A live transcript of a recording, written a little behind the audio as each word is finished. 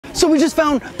So we just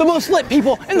found the most lit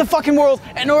people in the fucking world,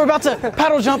 and we're about to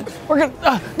paddle jump. We're gonna.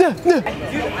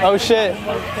 Oh shit!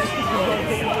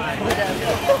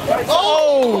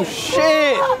 Oh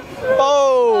shit!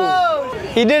 Oh!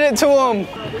 He did it to him.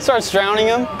 Starts drowning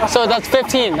him. So that's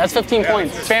 15. That's 15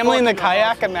 points. Family in the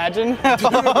kayak. Imagine.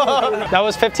 That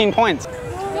was 15 points.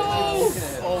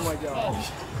 Oh my gosh.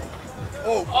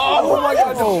 Oh my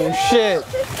god. Oh shit.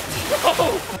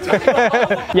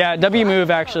 Yeah, W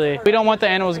move actually. We don't want the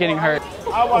animals getting hurt.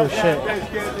 Oh shit.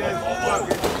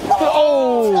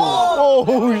 Oh.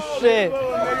 Oh shit.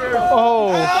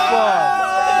 Oh fuck.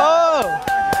 Oh.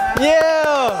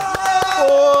 Yeah.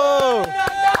 Oh.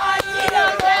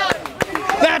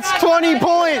 That's 20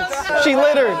 points. She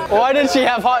littered. Why did she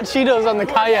have hot Cheetos on the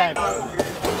kayak?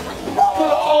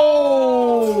 Oh.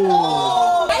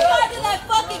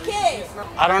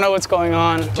 I don't know what's going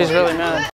on. She's really mad.